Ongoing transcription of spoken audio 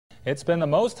It's been the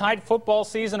most hyped football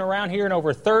season around here in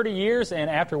over 30 years,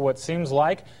 and after what seems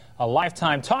like a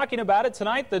lifetime talking about it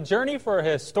tonight, the journey for a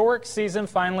historic season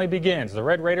finally begins. The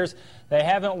Red Raiders, they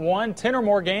haven't won 10 or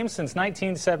more games since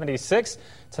 1976.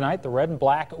 Tonight, the Red and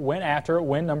Black went after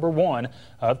win number 1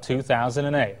 of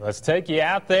 2008. Let's take you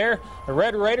out there. The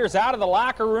Red Raiders out of the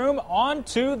locker room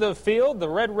onto the field. The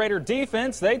Red Raider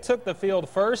defense, they took the field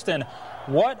first, and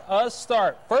what a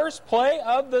start. First play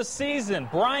of the season.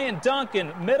 Brian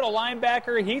Duncan, middle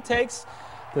linebacker, he takes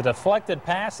the deflected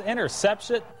pass, intercepts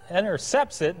it, and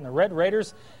the Red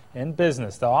Raiders in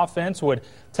business. The offense would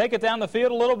take it down the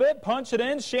field a little bit, punch it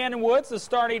in. Shannon Woods, the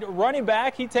starting running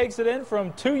back, he takes it in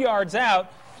from 2 yards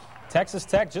out. Texas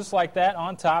Tech just like that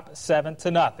on top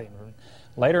 7-0.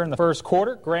 Later in the first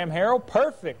quarter, Graham Harrell,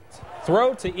 perfect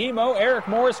throw to Emo. Eric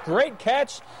Morris, great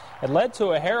catch. It led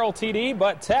to a Harrell TD,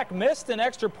 but Tech missed an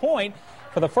extra point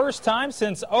for the first time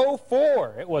since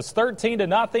 2004. It was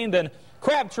 13-0. Then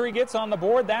Crabtree gets on the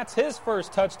board. That's his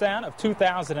first touchdown of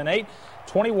 2008.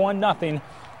 21-0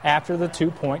 after the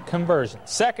 2-point conversion.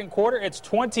 Second quarter, it's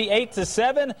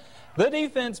 28-7. The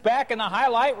defense back in the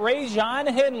highlight. Rajon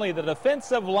Henley, the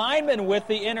defensive lineman, with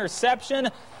the interception.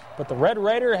 But the Red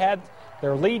Raider had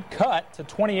their lead cut to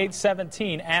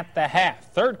 28-17 at the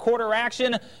half. Third quarter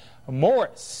action.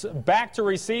 Morris back to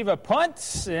receive a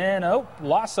punt, and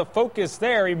loss of focus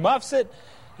there. He muffs it.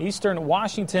 Eastern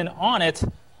Washington on it.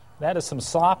 That is some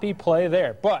sloppy play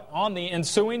there. But on the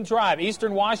ensuing drive,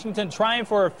 Eastern Washington trying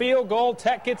for a field goal.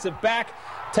 Tech gets it back.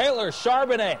 Taylor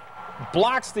Charbonnet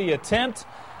blocks the attempt.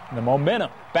 And the momentum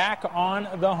back on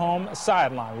the home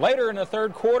sideline. Later in the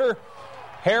third quarter,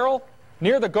 Harrell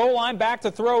near the goal line, back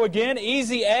to throw again.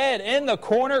 Easy Ed in the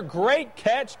corner. Great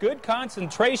catch. Good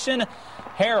concentration.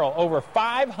 Harrell over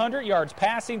 500 yards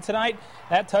passing tonight.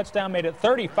 That touchdown made it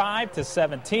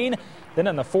 35-17. Then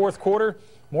in the fourth quarter,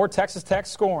 more Texas Tech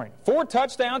scoring. 4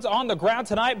 touchdowns on the ground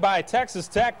tonight by Texas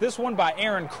Tech. This one by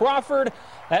Aaron Crawford.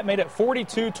 That made it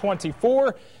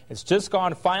 42-24. It's just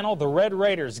gone final. The Red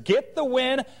Raiders get the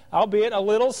win, albeit a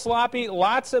little sloppy.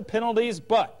 Lots of penalties,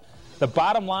 but the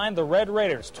bottom line, the Red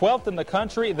Raiders, 12th in the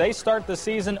country. They start the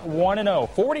season 1-0.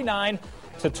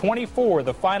 49-24,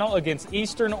 the final against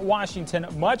Eastern Washington.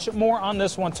 Much more on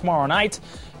this one tomorrow night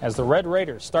as the Red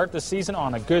Raiders start the season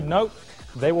on a good note.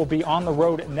 They will be on the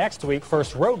road next week,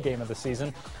 first road game of the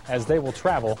season, as they will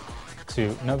travel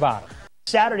to Nevada.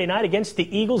 Saturday night against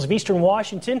the Eagles of Eastern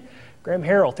Washington, Graham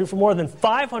Harrell threw for more than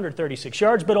 536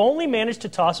 yards, but only managed to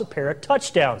toss a pair of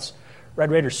touchdowns.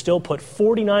 Red Raiders still put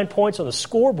 49 points on the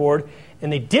scoreboard, and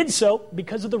they did so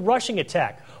because of the rushing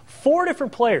attack. 4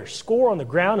 different players score on the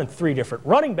ground, and 3 different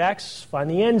running backs find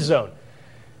the end zone.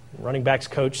 Running backs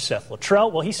coach Seth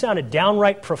Luttrell, well, he sounded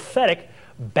downright prophetic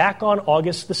back on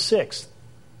August the 6th.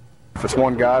 If it's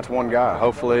one guy, it's one guy.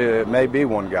 Hopefully it may be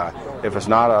one guy. If it's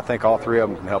not, I think all 3 of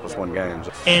them can help us win games.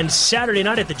 And Saturday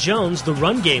night at the Jones, the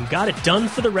run game got it done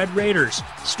for the Red Raiders.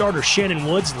 Starter Shannon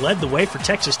Woods led the way for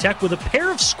Texas Tech with a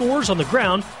pair of scores on the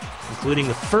ground, including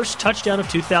the first touchdown of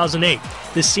 2008.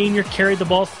 The senior carried the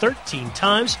ball 13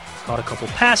 times, caught a couple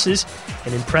passes,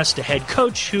 and impressed a head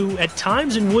coach who, at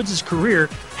times in Woods' career,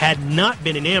 had not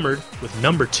been enamored with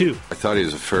number 2. I thought he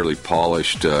was a fairly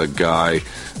polished guy,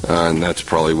 and that's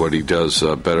probably what he does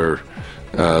better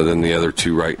than the other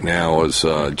 2 right now is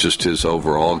just his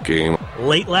overall game.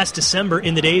 Late last December,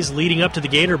 in the days leading up to the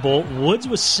Gator Bowl, Woods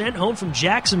was sent home from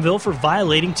Jacksonville for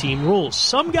violating team rules.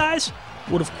 Some guys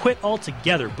would have quit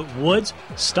altogether, but Woods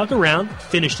stuck around,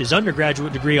 finished his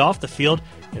undergraduate degree off the field,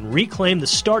 and reclaimed the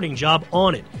starting job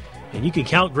on it. And you can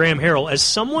count Graham Harrell as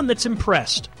someone that's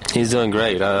impressed. He's doing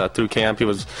great. Through camp, he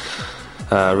was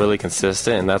really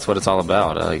consistent, and that's what it's all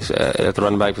about. At the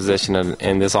running back position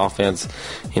in this offense,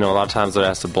 a lot of times they're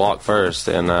asked to block first,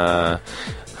 and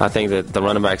I think that the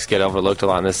running backs get overlooked a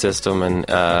lot in this system, and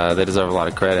they deserve a lot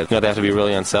of credit. They have to be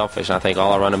really unselfish, and I think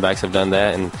all our running backs have done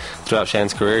that, and throughout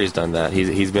Shannon's career he's done that.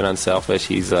 He's been unselfish.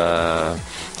 He's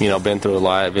been through a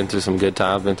lot, been through some good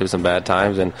times, been through some bad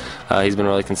times, and he's been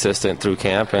really consistent through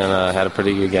camp and had a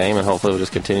pretty good game, and hopefully we'll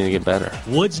just continue to get better.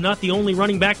 Woods not the only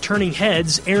running back turning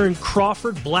heads. Aaron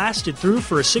Crawford blasted through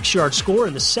for a 6-yard score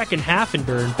in the second half, and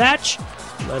Baron Batch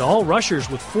led all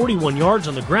rushers with 41 yards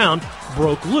on the ground,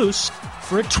 broke loose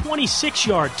for a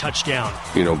 26-yard touchdown.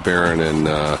 Barron and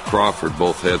Crawford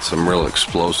both had some real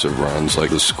explosive runs. Like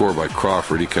the score by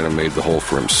Crawford, he kind of made the hole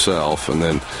for himself, and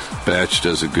then Batch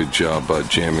does a good job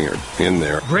jamming her in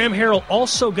there. Graham Harrell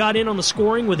also got in on the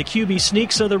scoring with a QB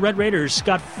sneak, so the Red Raiders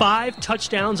got 5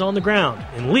 touchdowns on the ground.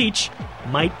 And Leach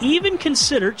might even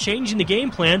consider changing the game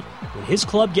plan when his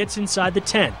club gets inside the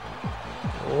 10.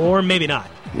 Or maybe not.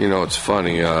 It's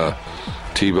funny.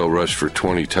 Tebow rushed for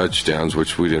 20 touchdowns,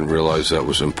 which we didn't realize that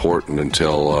was important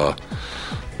until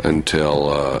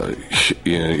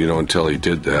he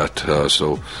did that.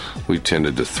 So we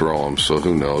tended to throw him. So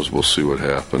who knows? We'll see what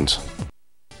happens.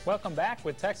 Welcome back.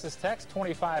 With Texas Tech's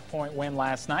 25-point win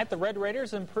last night, the Red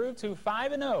Raiders improved to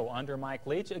 5-0 under Mike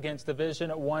Leach against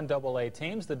Division I AA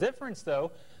teams. The difference,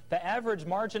 though, the average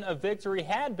margin of victory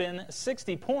had been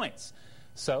 60 points.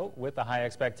 So, with the high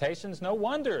expectations, no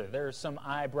wonder there's some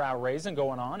eyebrow raising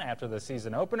going on after the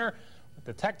season opener.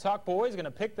 The Tech Talk boys going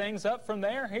to pick things up from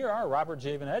there. Here are Robert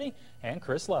Giovanetti and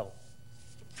Chris Lovell.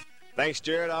 Thanks,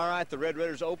 Jared. All right, the Red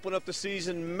Raiders open up the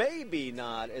season maybe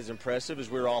not as impressive as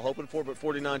we were all hoping for, but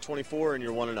 49-24, and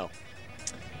you're 1-0.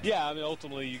 Yeah, I mean,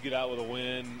 ultimately you get out with a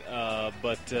win,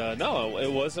 but no, it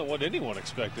wasn't what anyone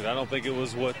expected. I don't think it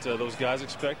was what those guys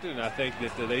expected, and I think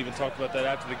that they even talked about that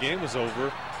after the game was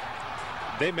over.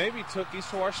 They maybe took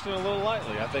Eastern Washington a little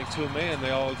lightly. I think to a man they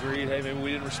all agreed, hey, maybe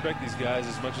we didn't respect these guys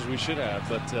as much as we should have,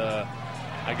 but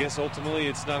I guess ultimately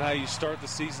it's not how you start the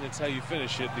season, it's how you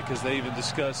finish it, because they even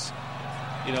discuss,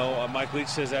 Mike Leach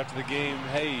says after the game,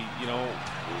 hey,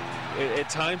 at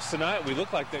times tonight we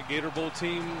look like that Gator Bowl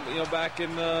team, back in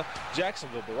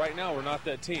Jacksonville, but right now we're not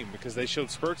that team because they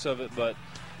showed spurts of it, but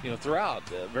throughout,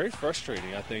 very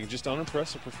frustrating, I think, just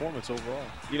unimpressive performance overall.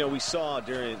 We saw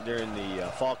during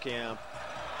the fall camp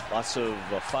lots of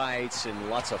fights and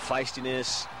lots of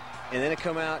feistiness. And then it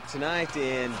come out tonight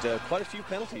and quite a few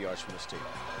penalty yards from this team.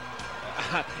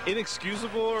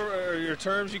 Inexcusable are your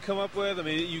terms you come up with. I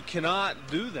mean, you cannot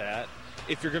do that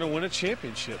if you're going to win a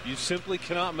championship. You simply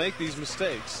cannot make these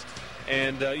mistakes.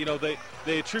 And,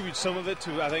 they attribute some of it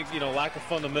to, I think, lack of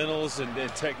fundamentals and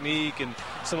technique and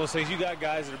some of those things. You got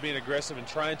guys that are being aggressive and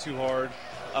trying too hard.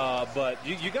 But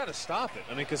you got to stop it.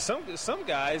 I mean, because some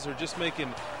guys are just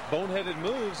making boneheaded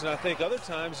moves, and I think other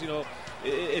times,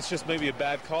 it's just maybe a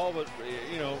bad call. But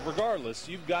regardless,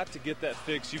 you've got to get that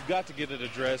fixed. You've got to get it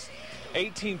addressed.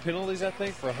 18 penalties, I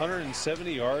think, for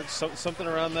 170 yards, something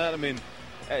around that. I mean,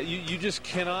 you just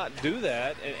cannot do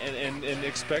that and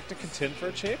expect to contend for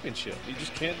a championship. You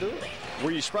just can't do it.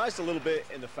 Were you surprised a little bit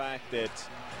in the fact that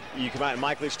you come out, and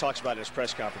Mike Leach talks about it in his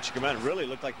press conference, you come out and really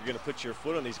look like you're going to put your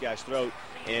foot on these guys' throat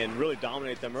and really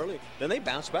dominate them early, then they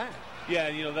bounce back. Yeah,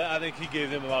 I think he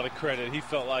gave them a lot of credit. He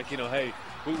felt like, hey,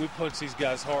 we punched these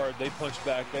guys hard. They punched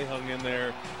back. They hung in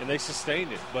there, and they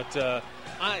sustained it. But,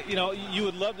 you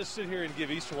would love to sit here and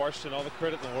give Eastern Washington all the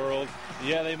credit in the world.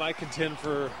 Yeah, they might contend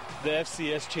for the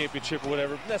FCS championship or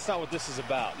whatever, but that's not what this is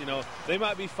about. They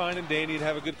might be fine and dandy and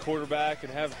have a good quarterback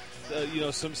and have,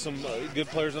 some good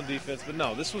players on defense. But,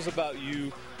 no, this was about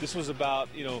you. This was about,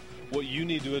 what you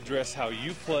need to address, how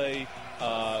you play,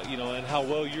 and how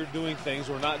well you're doing things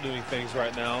or not doing things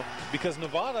right now. Because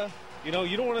Nevada, you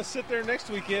don't want to sit there next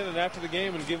weekend and after the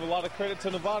game and give a lot of credit to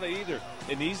Nevada either.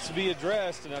 It needs to be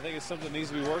addressed, and I think it's something that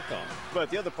needs to be worked on. But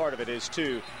the other part of it is,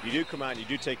 too, you do come out and you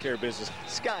do take care of business.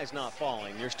 The sky's not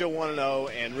falling. You're still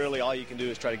 1-0, and really all you can do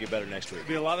is try to get better next week.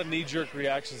 There'll be a lot of knee-jerk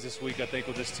reactions this week, I think,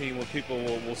 with this team, where people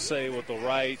will say what they'll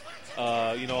write,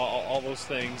 all those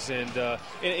things. And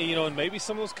maybe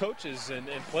some of those coaches and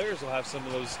players will have some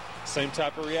of those same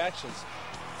type of reactions.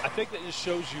 I think that just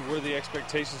shows you where the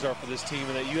expectations are for this team,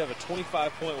 and that you have a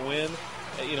 25-point win,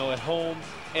 at home,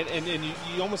 and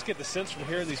you almost get the sense from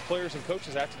hearing these players and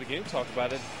coaches after the game talk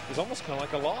about it, it's almost kind of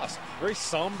like a loss. Very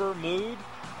somber mood,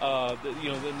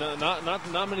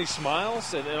 not many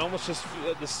smiles, and almost just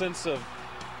the sense of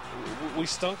we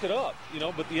stunk it up,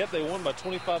 but yet they won by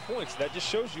 25 points. That just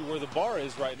shows you where the bar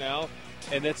is right now,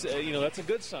 and that's a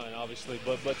good sign, obviously.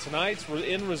 But tonight's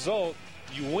end result,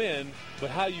 you win, but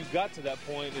how you got to that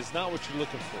point is not what you're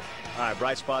looking for. All right,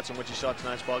 bright spots on what you saw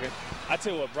tonight's ballgame? I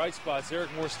tell you what, bright spots, Eric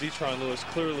Morris, Detron Lewis,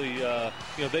 clearly,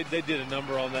 they did a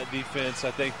number on that defense.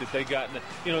 I think that they got,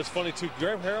 it's funny, too,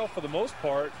 Graham Harrell, for the most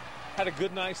part, had a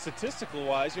good night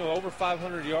statistical-wise, over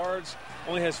 500 yards,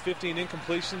 only has 15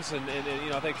 incompletions and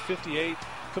I think 58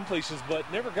 completions, but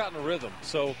never got in a rhythm.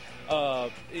 So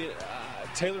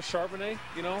Taylor Charbonnet,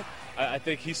 I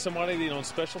think he's somebody, on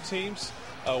special teams.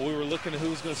 We were looking at who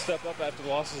was going to step up after the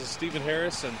losses of Stephen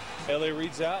Harris and L.A.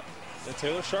 Reid's out. And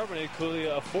Taylor Charbonnet clearly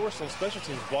a force on special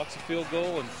teams, blocks a field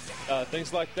goal and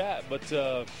things like that. But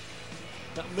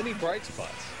not many bright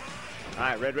spots. All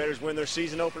right, Red Raiders win their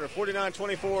season opener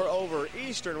 49-24 over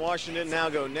Eastern Washington. Now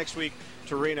go next week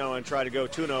to Reno and try to go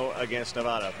 2-0 against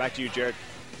Nevada. Back to you, Jared.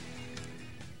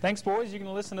 Thanks, boys. You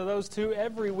can listen to those two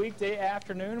every weekday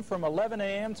afternoon from 11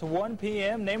 a.m. to 1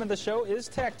 p.m. Name of the show is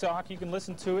Tech Talk. You can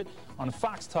listen to it on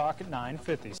Fox Talk at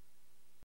 9:50.